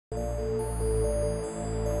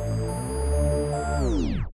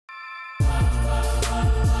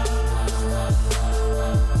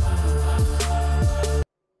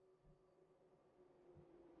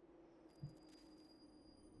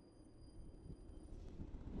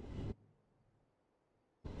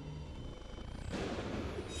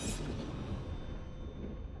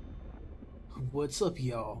What's up,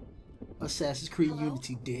 y'all? Assassin's Creed Hello?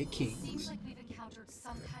 Unity Dead It Kings. seems like we've encountered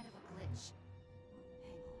some kind of a glitch.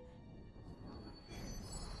 Hang on.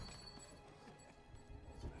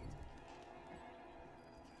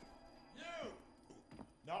 You!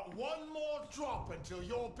 Not one more drop until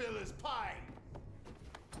your bill is paid!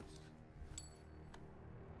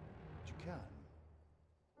 You can.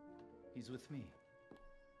 He's with me.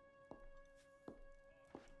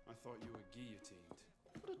 I thought you were guillotined.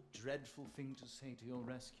 What a dreadful thing to say to your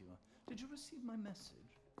rescuer. Did you receive my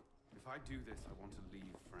message? If I do this, I want to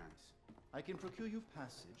leave France. I can procure you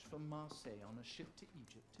passage from Marseille on a ship to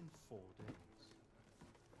Egypt in 4 days.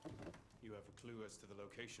 You have a clue as to the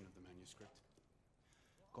location of the manuscript?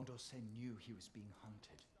 Condorcet knew he was being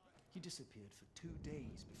hunted. He disappeared for 2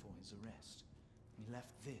 days before his arrest. He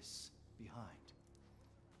left this behind.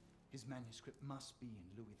 His manuscript must be in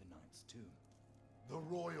Louis IX's tomb. The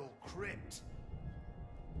royal crypt!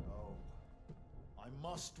 Oh, I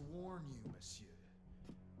must warn you, monsieur.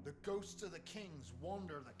 The ghosts of the kings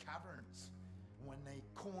wander the caverns. When they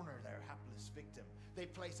corner their hapless victim, they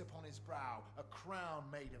place upon his brow a crown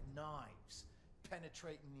made of knives,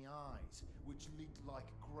 penetrating the eyes, which leak like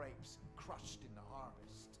grapes crushed in the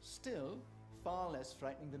harvest. Still, far less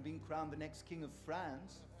frightening than being crowned the next king of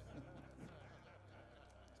France.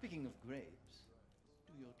 Speaking of grapes,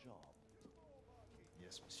 do your job.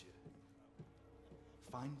 Yes, monsieur.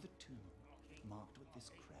 Find the tomb marked with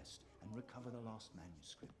this crest and recover the lost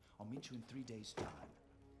manuscript. I'll meet you in 3 days' time.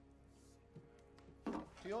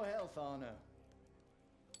 To your health, Arno.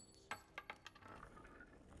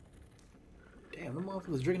 Damn, the motherfucker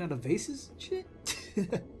was drinking out of vases? Shit.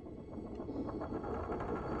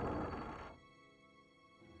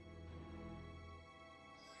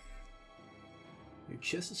 Your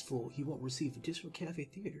chest is full. You won't receive additional cafe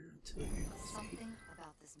theater until you Something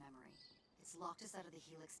about this memory. It's locked us out of the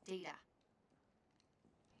Helix data.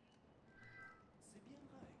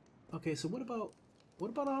 Okay, so what about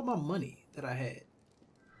all my money that I had?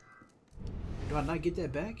 Do I not get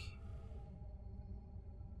that back?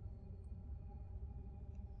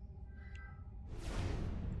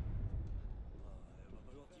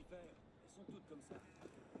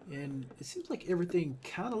 And it seems like everything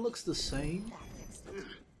kind of looks the same. That fixed it.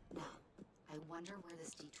 Now, I wonder where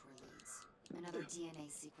this detour leads. Another DNA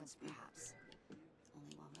sequence, perhaps.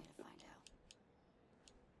 Only one way to find out.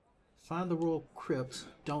 Find the royal crypt.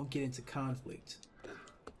 Don't get into conflict.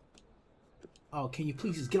 Oh, can you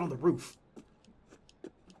please just get on the roof?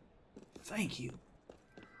 Thank you.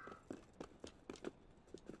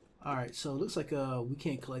 Alright, so it looks like we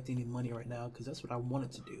can't collect any money right now because that's what I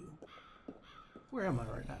wanted to do. Where am I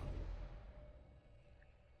right now?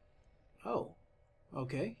 Oh,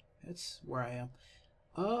 okay. That's where I am.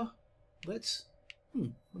 Let's...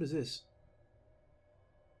 what is this?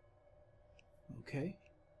 Okay.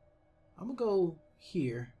 I'm gonna go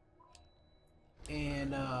here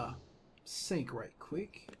and sync right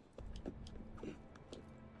quick.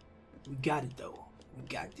 We got it though. We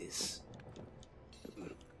got this.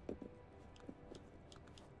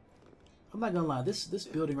 I'm not gonna lie, this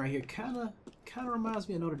building right here kinda reminds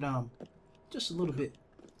me of Notre Dame. Just a little bit.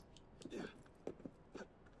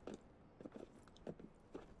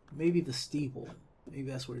 Maybe the steeple. Maybe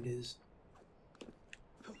that's what it is.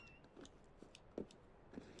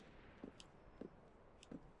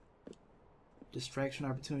 Distraction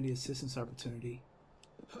opportunity, assistance opportunity.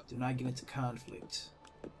 Do not get into conflict.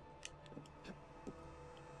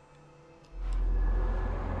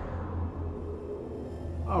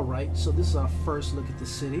 Alright, so this is our first look at the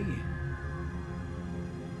city.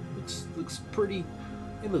 Looks pretty...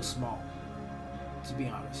 It looks small, to be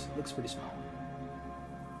honest. It looks pretty small.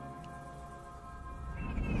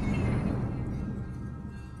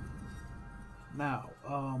 Now,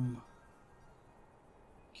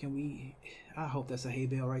 can we... I hope that's a hay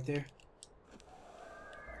bale right there.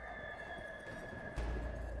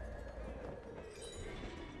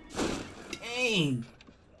 Dang!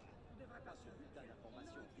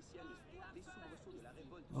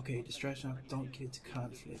 Okay, distraction, don't get into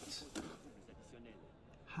conflict.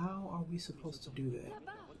 How are we supposed to do that?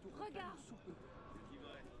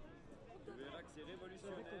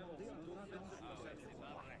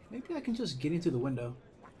 Maybe I can just get into the window.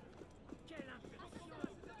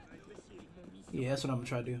 Yeah, that's what I'm gonna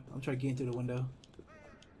try to do. I'm trying to get into the window.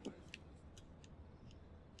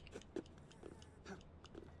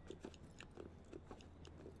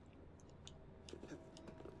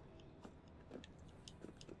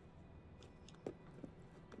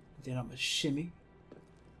 Then I'm gonna shimmy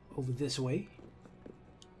over this way.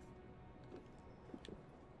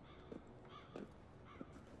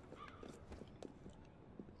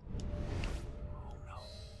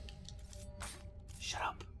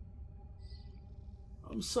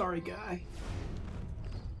 sorry, guy.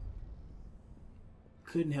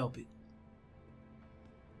 Couldn't help it.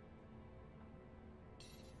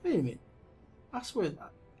 Wait a minute. I swear,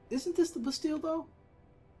 isn't this the Bastille, though?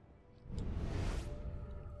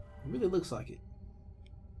 It really looks like it.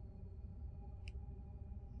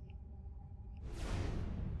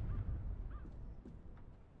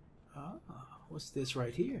 Ah, what's this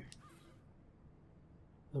right here?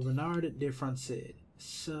 The Renard de Francais.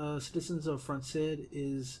 Citizens of Francais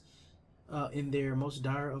is in their most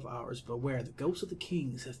dire of hours. Beware, the ghosts of the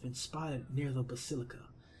kings have been spotted near the basilica.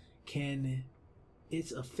 Can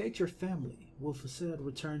it affect your family? Will Facade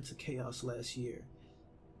return to chaos last year?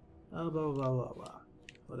 Blah, blah, blah, blah, blah.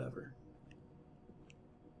 Whatever.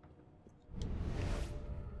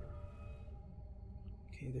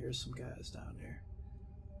 Okay, there's some guys down there.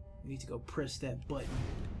 We need to go press that button.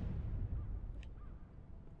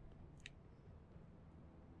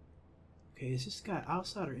 Okay, is this guy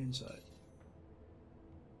outside or inside?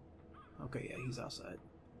 Okay, yeah, he's outside.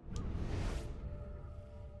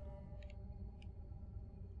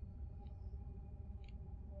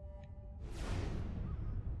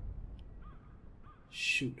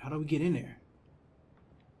 Shoot, how do we get in there?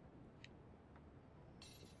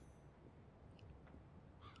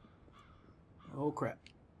 Oh crap.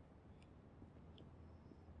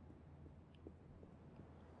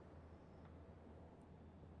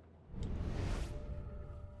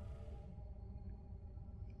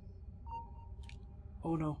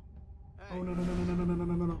 Oh no. Oh no, no, no, no, no, no, no,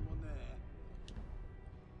 no, no, no.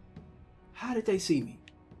 How did they see me?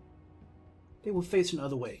 They were facing the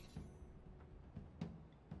other way.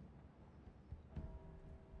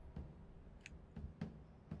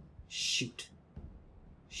 Shoot.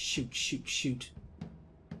 Shoot, shoot, shoot.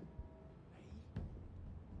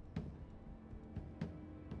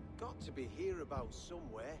 Got to be hereabouts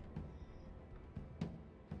somewhere.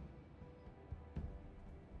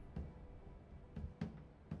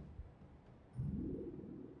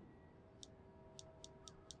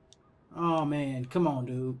 Oh man, come on,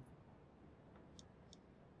 dude.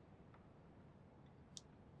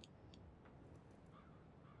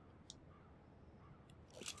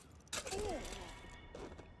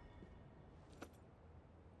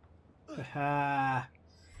 Haha.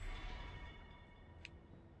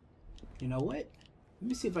 You know what? Let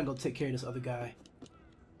me see if I can go take care of this other guy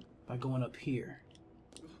by going up here.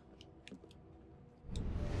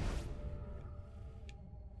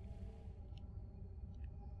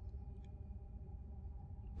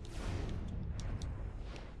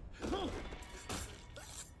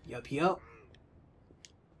 Yup, yup.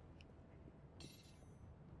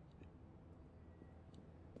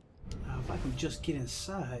 Now, if I can just get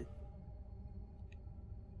inside.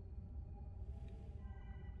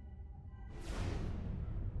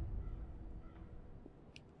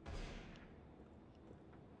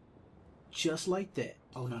 Just like that.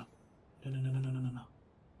 Oh no. No, no, no, no, no, no, no,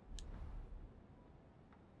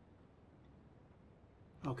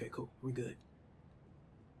 no. Okay, cool. We're good.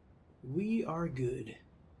 We are good.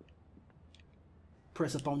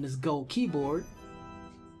 Press up on this gold keyboard.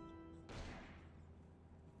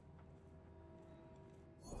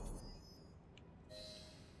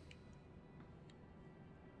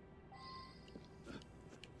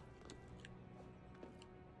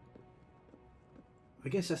 I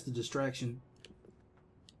guess that's the distraction.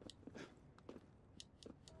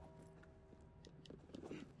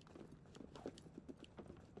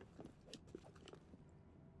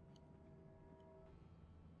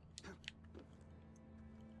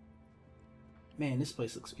 Man, this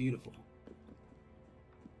place looks beautiful.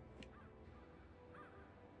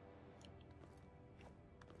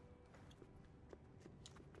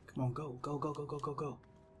 Come on, go, go, go, go, go, go, go.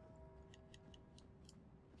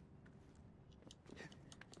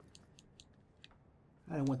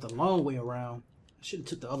 I went the long way around. I should have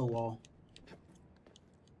took the other wall.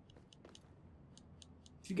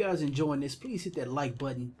 If you guys enjoying this, please hit that like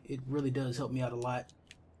button. It really does help me out a lot.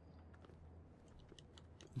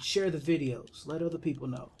 And share the videos. Let other people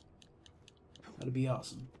know. That'd be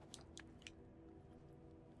awesome.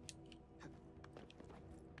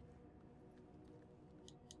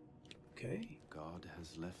 Okay. God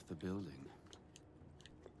has left the building.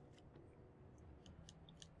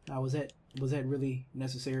 Now, was that really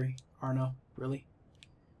necessary, Arno? Really?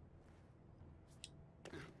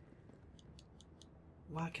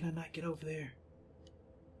 Why can I not get over there?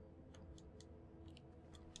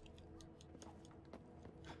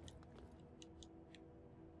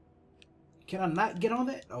 Can I not get on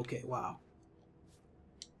that? Okay, wow.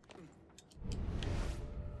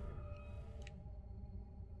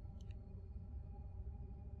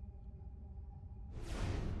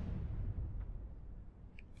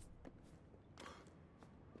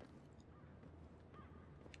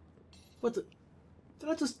 What the? Did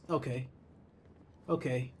I just? Okay.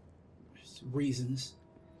 Okay. There's reasons.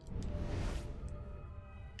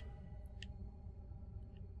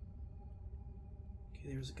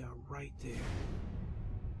 Okay, there's a guy right there.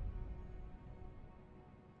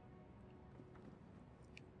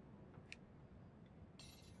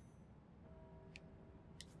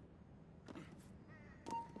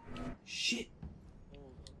 Shit.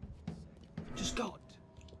 Just go.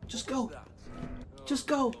 Just go. Just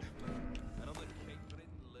go.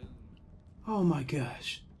 Oh my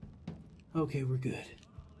gosh. Okay, we're good.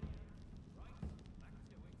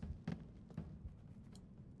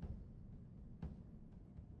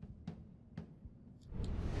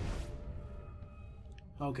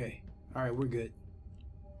 Okay. Alright, we're good.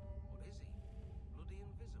 What is he? Bloody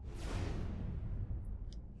invisible. Just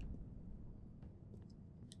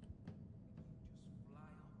fly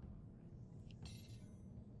up.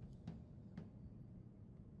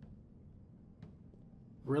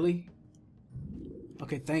 Really?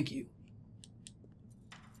 Okay, thank you.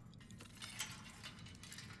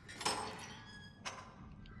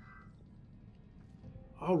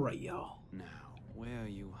 Alright, y'all. Now, where are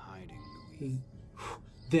you hiding, Louis?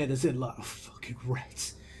 That is a lot of fucking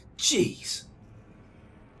rats. Jeez.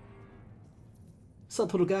 What's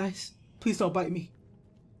up, little guys? Please don't bite me.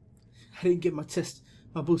 I didn't get my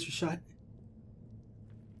booster shot.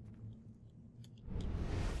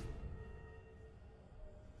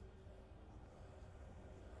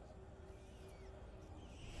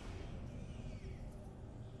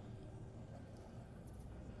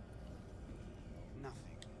 Nothing.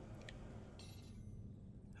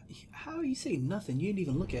 How you say nothing? You didn't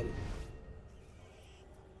even look at it.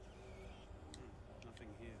 Nothing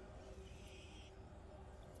here.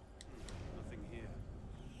 Nothing here.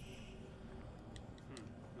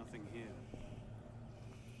 Nothing here.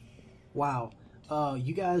 Wow.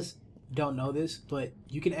 You guys don't know this, but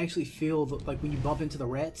you can actually feel the, like when you bump into the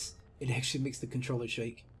rats, it actually makes the controller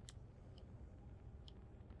shake.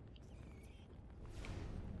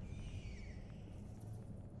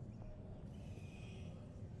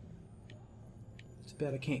 It's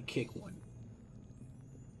bad I can't kick one.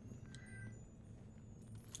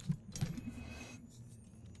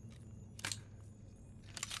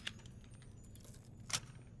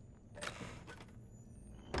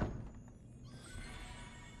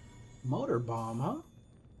 Motor bomb, huh?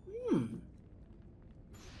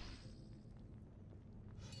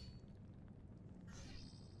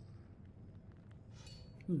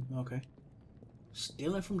 Okay.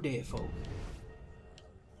 Stealing from dead folk.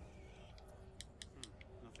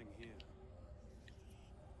 Nothing here.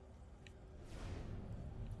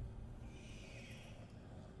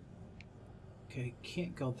 Okay,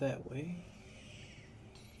 can't go that way.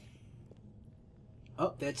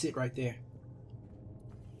 Oh, that's it right there.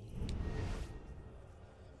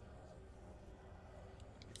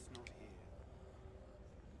 It's not here.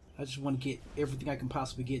 I just want to get everything I can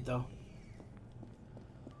possibly get, though.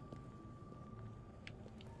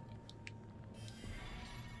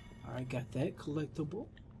 Alright, got that collectible.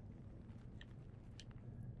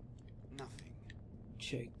 Nothing.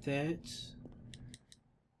 Check that.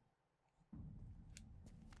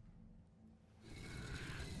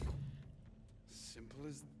 Simple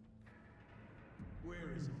as... Where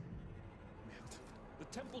is it? Melt. The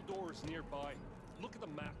temple door is nearby. Look at the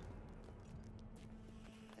map.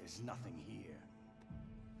 There's nothing here.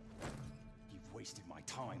 You've wasted my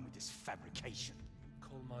time with this fabrication.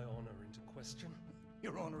 Call my honor into question.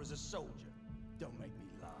 Your honor as a soldier. Don't make me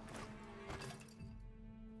laugh.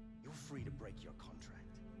 You're free to break your contract.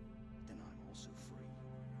 Then I'm also free.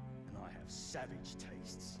 And I have savage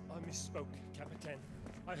tastes. I misspoke, Capitan.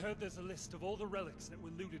 I heard there's a list of all the relics that were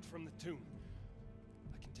looted from the tomb.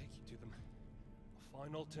 I can take you to them. A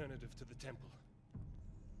fine alternative to the temple.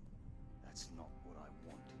 That's not what I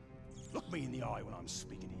want. Look me in the eye when I'm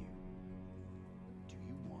speaking to you. Do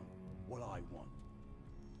you want what I want?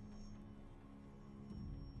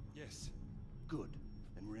 Yes. Good.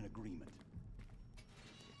 Then we're in agreement.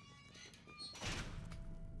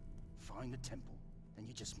 Find the temple, and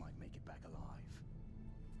you just might make it back alive.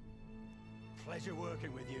 Pleasure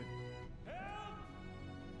working with you. Help!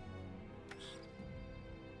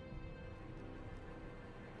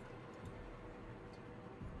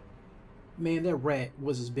 Man, that rat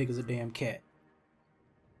was as big as a damn cat.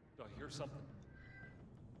 Do I hear something?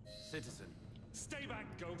 Citizen. Stay back,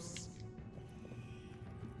 ghosts!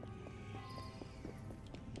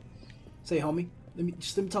 Say, homie, let me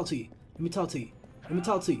talk to you. Let me talk to you. Let me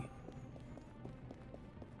talk to you.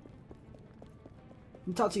 Let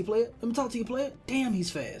me talk to you, player. Let me talk to you, player. Damn, he's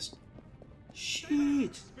fast.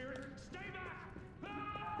 Shit. Spirit, stay back!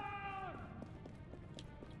 Ah!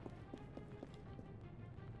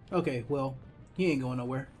 Okay, well, he ain't going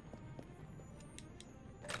nowhere.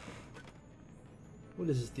 What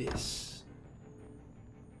is this?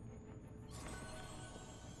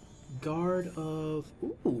 Guard of...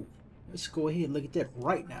 Ooh, let's go ahead and look at that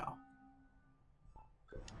right now.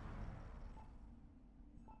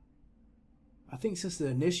 I think since the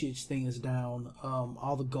initiates thing is down,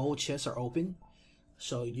 all the gold chests are open.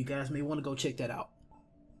 So you guys may want to go check that out.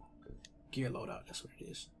 Gear loadout, that's what it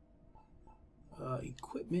is.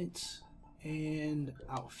 Equipment and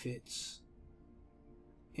outfits.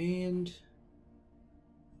 And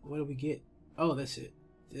what do we get? Oh, that's it.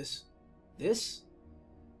 This?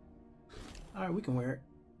 Alright, we can wear it.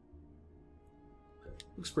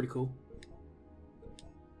 Looks pretty cool.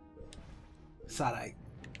 Side-eye.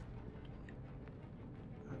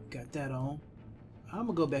 Got that on. I'm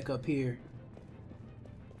gonna go back up here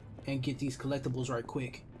and get these collectibles right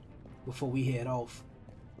quick before we head off.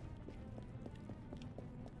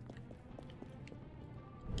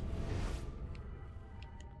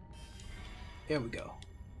 There we go.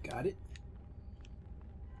 Got it.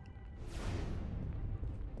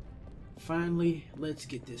 Finally, let's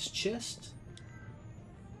get this chest.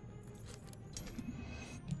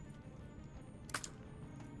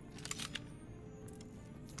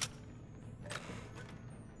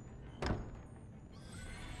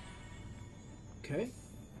 Okay.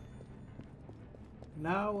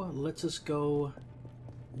 Now let us go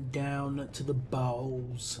down to the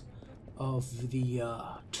bowels of the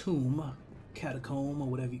tomb, catacomb, or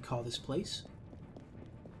whatever you call this place.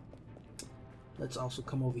 Let's also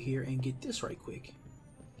come over here and get this right quick.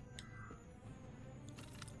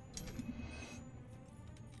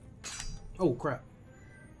 Oh crap.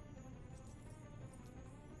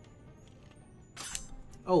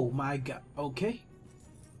 Oh my god. Okay.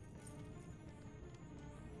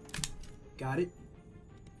 Got it.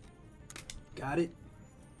 Got it.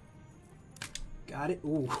 Got it.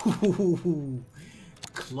 Ooh.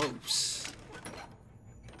 Close.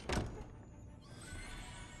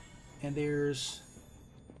 And there's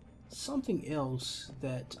something else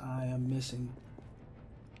that I am missing.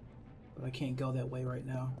 But I can't go that way right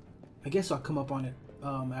now. I guess I'll come up on it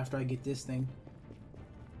after I get this thing.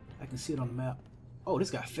 I can see it on the map. Oh, this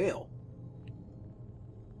guy fell.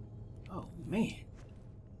 Oh, man.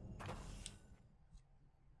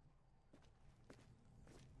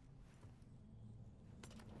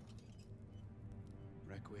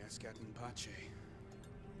 Requiescat in pace.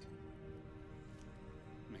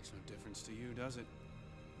 Makes no difference to you, does it?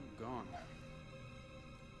 I'm gone.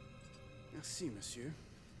 Merci, monsieur.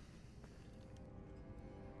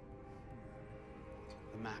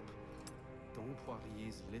 The map. Don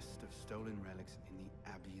Poirier's list of stolen relics in the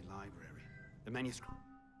Abbey Library. The manuscript.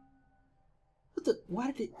 What the?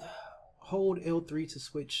 Why did it hold L3 to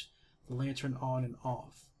switch the lantern on and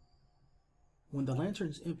off? When the lantern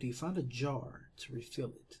is empty, find a jar to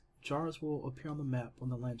refill it. Jars will appear on the map when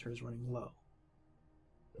the lantern is running low.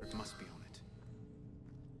 It must be on it.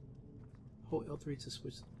 Hold L3 to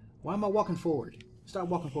switch. Why am I walking forward? Stop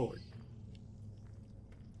walking forward.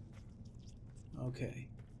 Okay.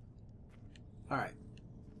 Alright.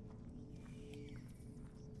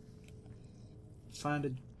 Find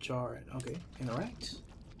a jar. Okay. Interact.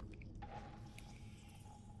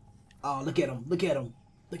 Oh, look at him. Look at him.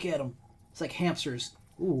 Look at him. It's like hamsters.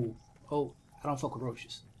 Ooh. Oh, I don't fuck with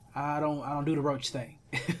roaches. I don't do the roach thing.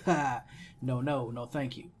 No,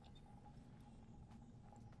 thank you.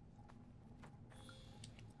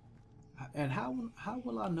 And how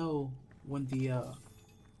will I know when the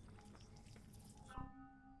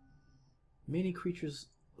many creatures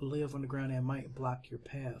live underground and might block your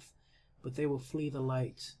path, but they will flee the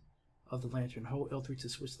light of the lantern. Hold L3 to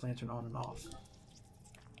switch the lantern on and off.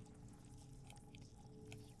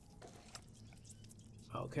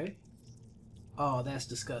 Okay. Oh, that's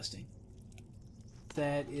disgusting.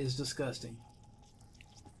 That is disgusting.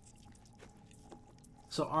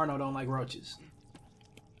 So Arno don't like roaches.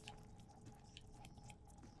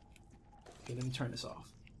 Okay, let me turn this off.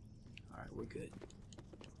 Alright, we're good.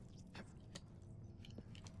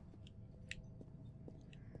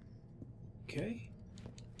 Okay.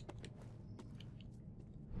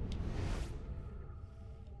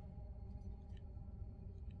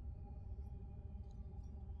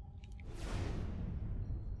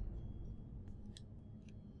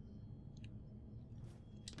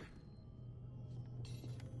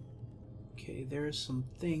 Okay, there's some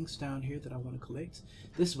things down here that I want to collect.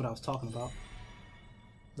 This is what I was talking about.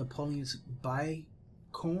 Napoleon's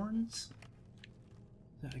bicorns?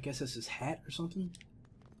 I guess that's his hat or something.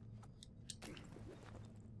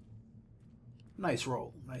 Nice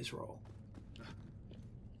roll, nice roll.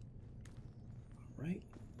 Alright,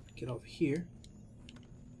 Get over here.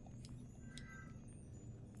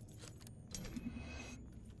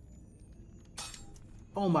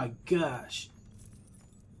 Oh my gosh.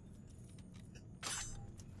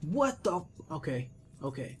 What the? Okay.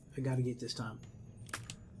 Okay. I gotta get this time.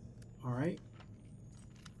 Alright.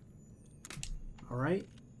 Alright.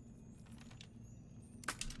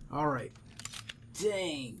 Alright.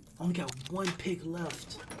 Dang. Only got one pig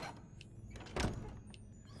left.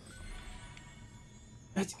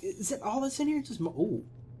 Is that all that's in here? Just ooh.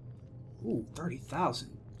 Ooh,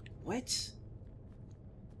 30,000. What?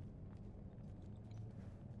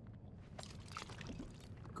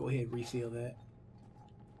 Go ahead, refill that.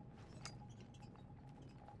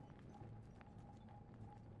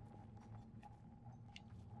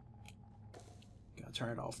 Gotta turn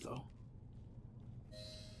it off though.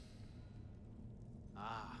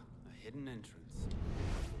 Ah, a hidden entrance.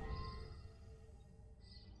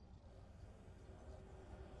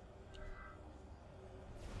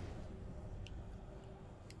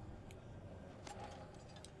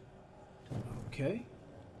 Okay.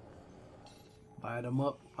 Light them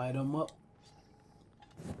up, light them up.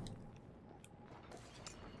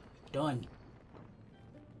 Done.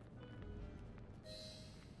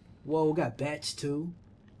 Whoa, got bats too.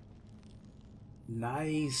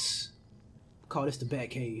 Nice. Call this the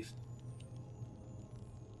Bat Cave.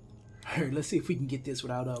 Alright, let's see if we can get this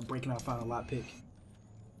without breaking our final lockpick.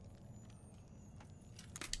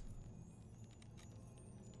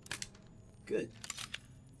 Good.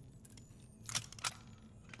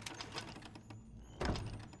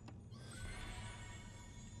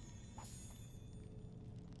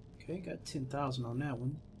 Okay, got 10,000 on that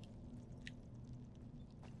one.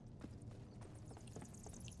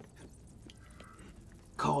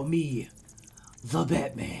 Call me the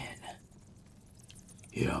Batman.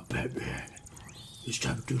 Yeah, I'm Batman. It's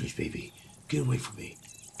time to do this, baby. Get away from me.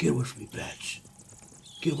 Get away from me, Bats.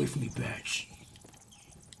 Get away from me, Bats.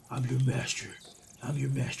 I'm your master. I'm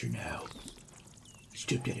your master now.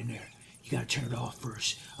 Stick that in there. You gotta turn it off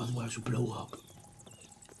first, otherwise we'll blow up.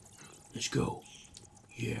 Let's go.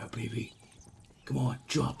 Yeah, baby. Come on,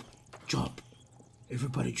 jump. Jump.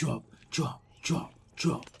 Everybody jump. Jump. Jump.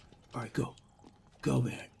 Jump. Alright, go. Go,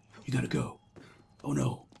 man. You gotta go. Oh,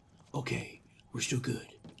 no. Okay. We're still good.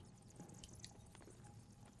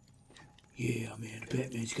 Yeah, man. The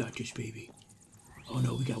Batman's got this, baby. Oh,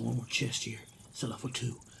 no. We got one more chest here. It's a level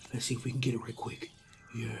 2. Let's see if we can get it right quick.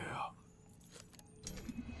 Yeah.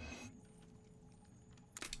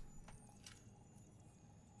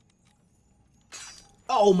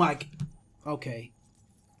 Oh, my... Okay.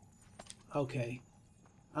 Okay.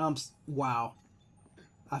 Wow.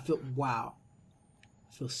 Wow.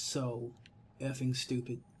 I feel so effing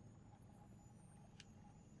stupid.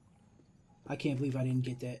 I can't believe I didn't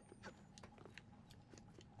get that.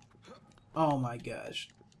 Oh my gosh.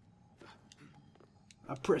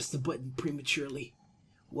 I pressed the button prematurely.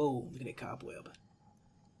 Whoa, look at that cobweb.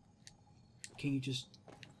 Can you just...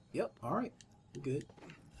 Yep, alright. We're good.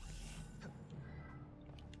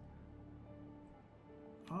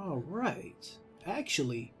 Alright.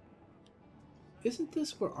 Actually, isn't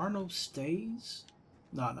this where Arno stays?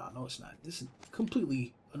 No, it's not. This is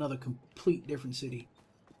completely another complete different city.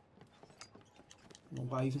 I don't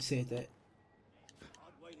know why I even said that.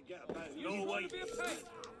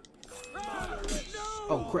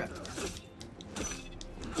 Oh crap.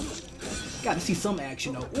 Gotta see some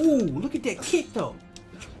action though. Ooh, look at that kick though.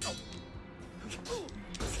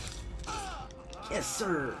 Yes,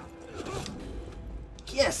 sir.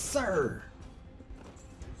 Yes, sir.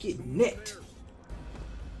 Get nicked.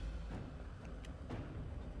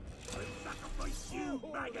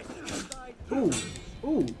 Ooh,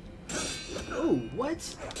 ooh, ooh,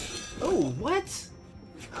 what? Oh, what?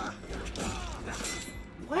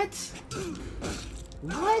 What?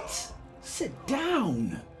 What? Sit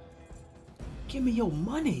down. Give me your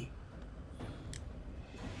money.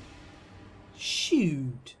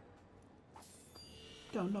 Shoot.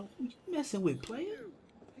 Don't know who you messing with, player.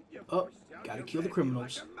 Oh, gotta kill the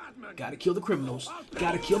criminals. Gotta kill the criminals.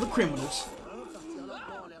 Gotta kill the criminals.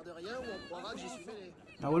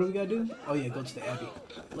 Now what do we gotta do? Oh yeah, go to the Abbey.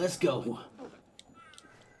 Let's go.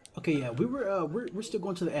 Okay, yeah, we're still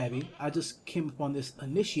going to the Abbey. I just came upon this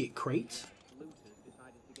initiate crate.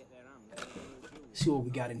 See what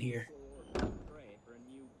we got in here.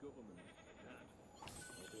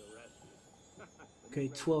 Okay,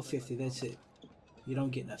 1250. That's it. You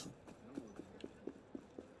don't get nothing.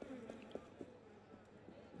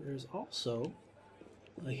 There's also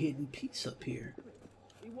a hidden piece up here.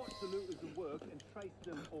 He watched the looters at work and traced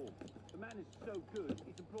them all. The man is so good,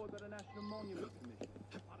 he's employed by the National Monument Commission.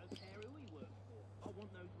 I don't care who he works for. I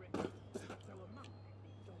want those records.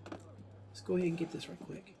 Let's go ahead and get this right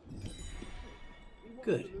quick.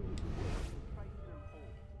 Good.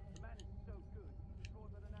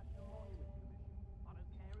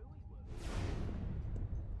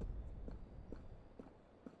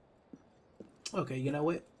 Okay, you know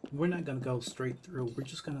what? We're not gonna go straight through. We're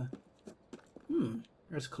just gonna...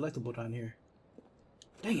 There's a collectible down here.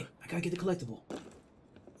 Dang it, I gotta get the collectible. I'm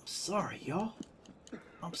sorry, y'all.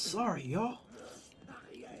 I'm sorry, y'all.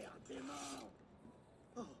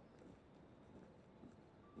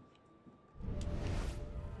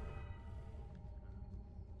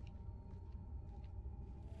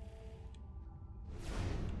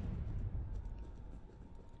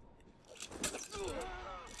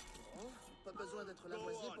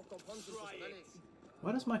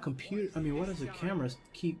 Why does my computer, why does the camera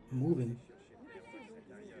keep moving?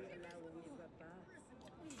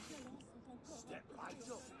 Step right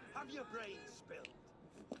up. Have your brains spilled.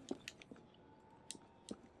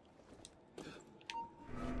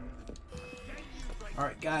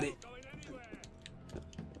 Alright, got it.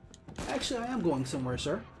 Actually, I am going somewhere,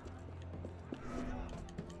 sir.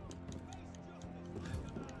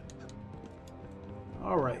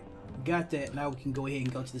 Alright, got that. Now we can go ahead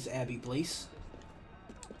and go to this Abbey place.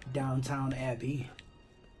 Downtown Abbey.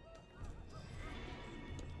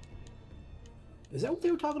 Is that what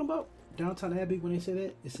they were talking about? Downtown Abbey when they say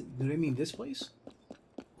that? Do they mean this place?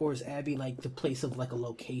 Or is Abbey like the place of like a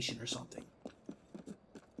location or something?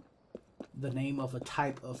 The name of a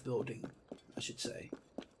type of building, I should say.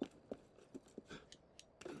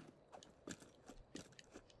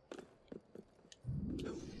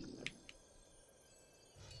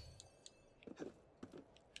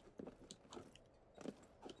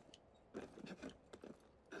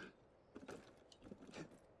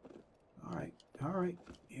 Alright,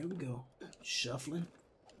 here we go. Shuffling.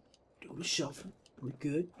 Do the shuffling. We're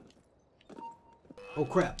good. Oh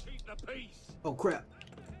crap. Oh crap.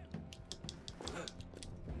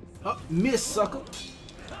 Oh, miss, sucker.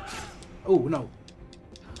 Oh no.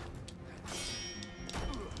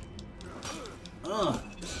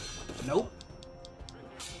 Nope.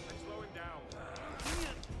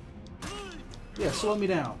 Yeah, slow me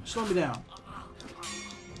down. Slow me down.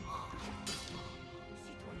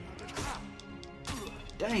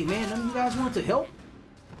 Dang, man, none of you guys wanted to help?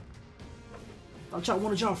 I thought y'all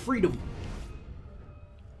wanted y'all freedom.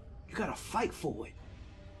 You gotta fight for it.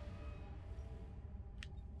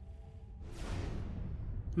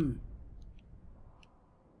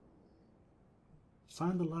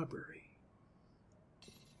 Find the library.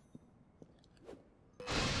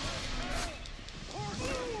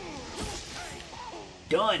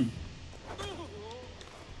 Done.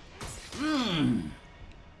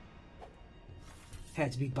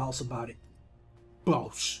 Had to be boss about it.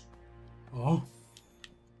 Boss. Oh.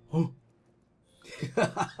 Oh.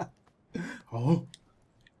 Oh.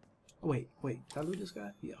 Wait. Did I lose this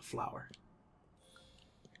guy? Yeah, flour.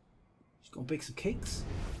 Just gonna bake some cakes.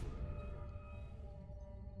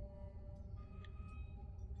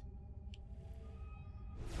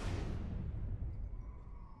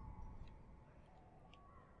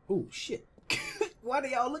 Oh shit. Why do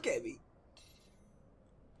y'all look at me?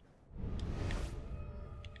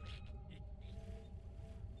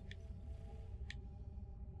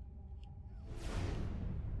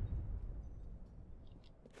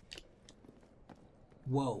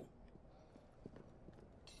 Whoa.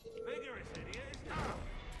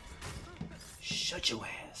 Shut your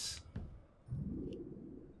ass.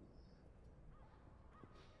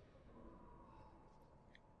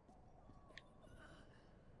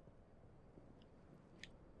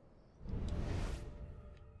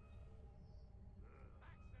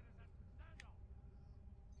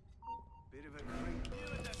 Bit of a creep.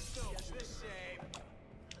 Just the same.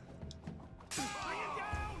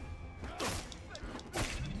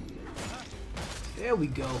 There we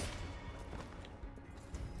go.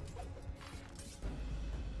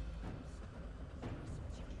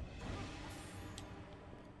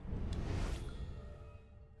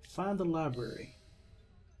 Find the library.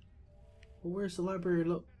 Well, where's the library?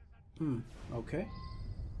 Look. Okay.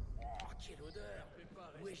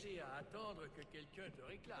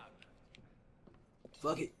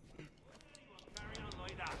 Fuck it.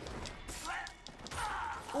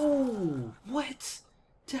 Oh, what?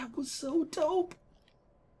 That was so dope.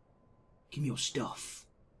 Give me your stuff.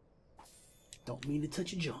 Don't mean to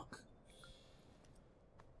touch your junk.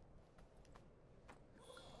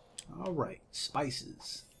 Alright,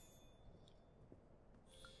 spices.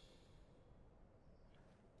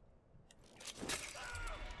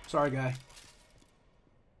 Sorry, guy.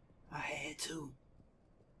 I had to.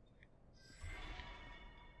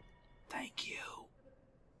 Thank you.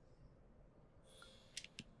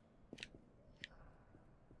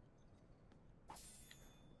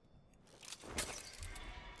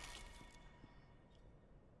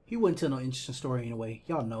 He wouldn't tell no interesting story anyway.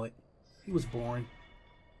 Y'all know it. He was boring.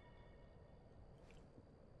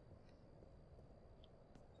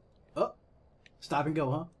 Oh, stop and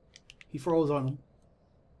go, huh? He froze on him.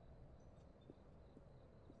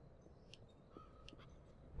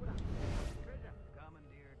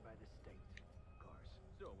 Commandeered by the state, of course.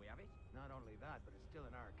 So we have it? Not only that, but it's still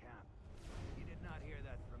in our camp. You did not hear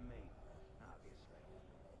that from me, obviously.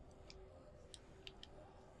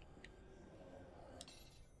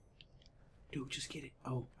 Dude, just get it.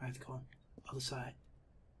 Oh, I have to go on the other side.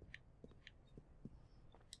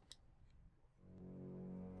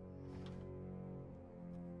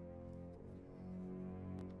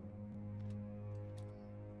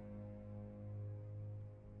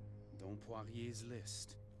 Don Poirier's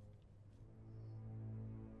list.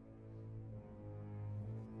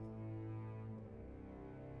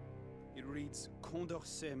 It reads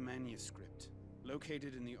Condorcet manuscript,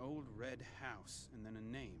 located in the old red house, and then a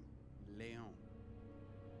name, Léon.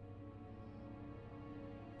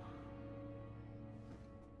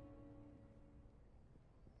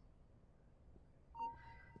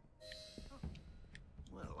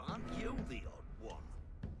 Well, aren't you the odd one?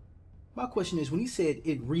 My question is, when he said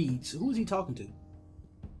it reads, who is he talking to?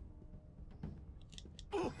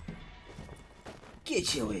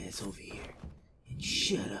 Get your ass over here and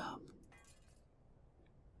shut up.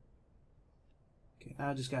 Okay,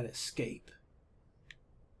 I just gotta escape.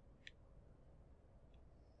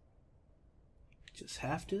 Just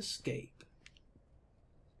have to escape.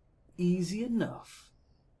 Easy enough.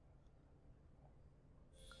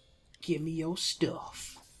 Give me your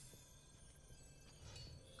stuff.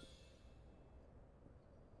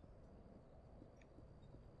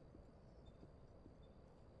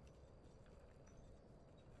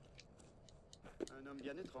 Un homme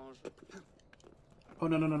bien étrange. Oh,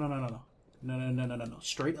 no, no, no, no, no, no, no. No, no, no, no, no, no.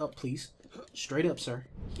 Straight up, please. Straight up, sir.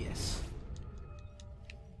 Yes.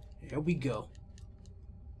 There we go.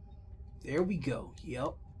 There we go.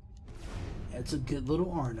 Yep. That's a good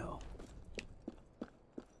little Arno.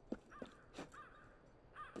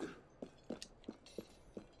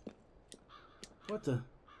 What the?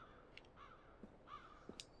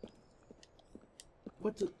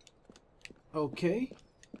 What the? Okay.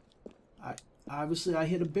 Obviously I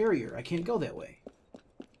hit a barrier. I can't go that way.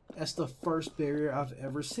 That's the first barrier I've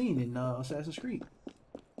ever seen in Assassin's Creed.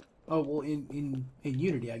 Oh, well, in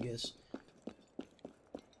Unity, I guess.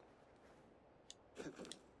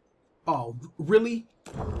 Oh, really?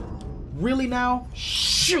 Really now?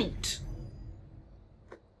 Shoot!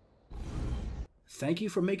 Thank you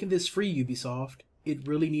for making this free, Ubisoft. It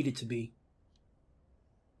really needed to be.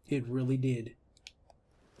 It really did.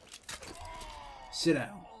 Sit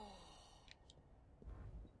down.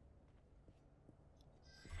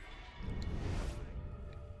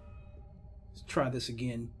 Let's try this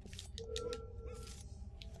again.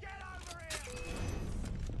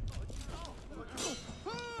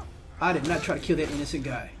 I did not try to kill that innocent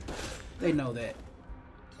guy. They know that.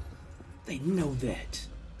 They know that.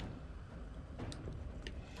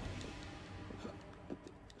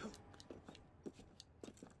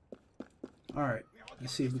 Alright,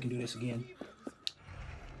 let's see if we can do this again.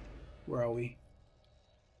 Where are we?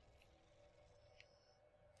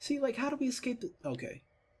 See, like, how do we escape the... Okay.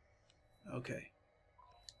 Okay.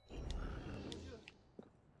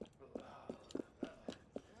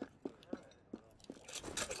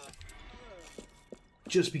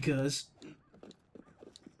 Just because.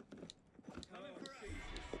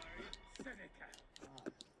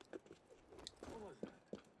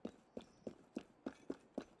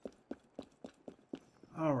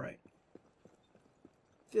 Alright.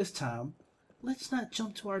 This time, let's not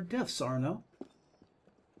jump to our deaths, Arno.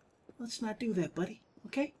 Let's not do that, buddy.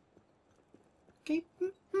 Okay? Okay?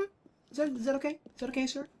 Is that okay? Is that okay,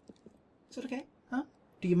 sir? Is that okay? Huh?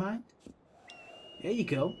 Do you mind? There you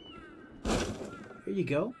go. There you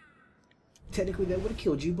go. Technically that would have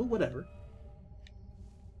killed you, but whatever.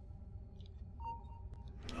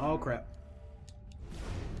 Oh crap.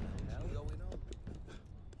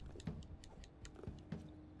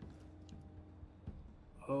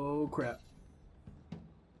 Oh crap.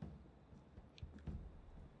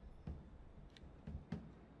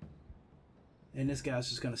 And this guy's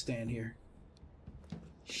just gonna stand here.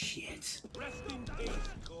 Shit.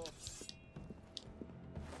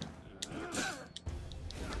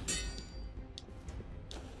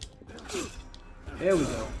 There we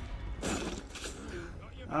go.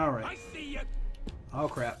 Alright. Oh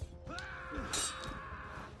crap.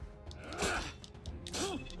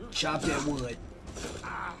 Chop that wood.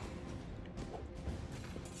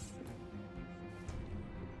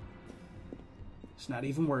 It's not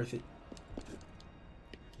even worth it.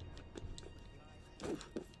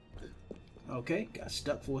 Okay, got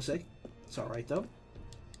stuck for a second. It's alright though.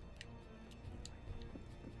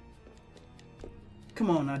 Come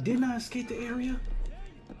on now, didn't I escape the area?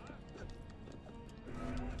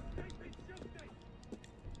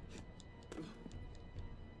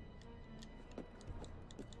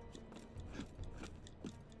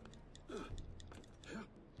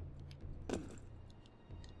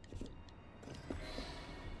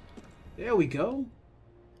 There we go.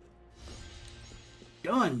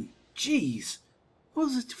 Done. Jeez. What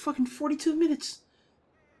was it? Fucking 42 minutes.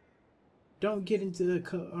 Don't get into the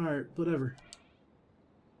car. Alright, whatever.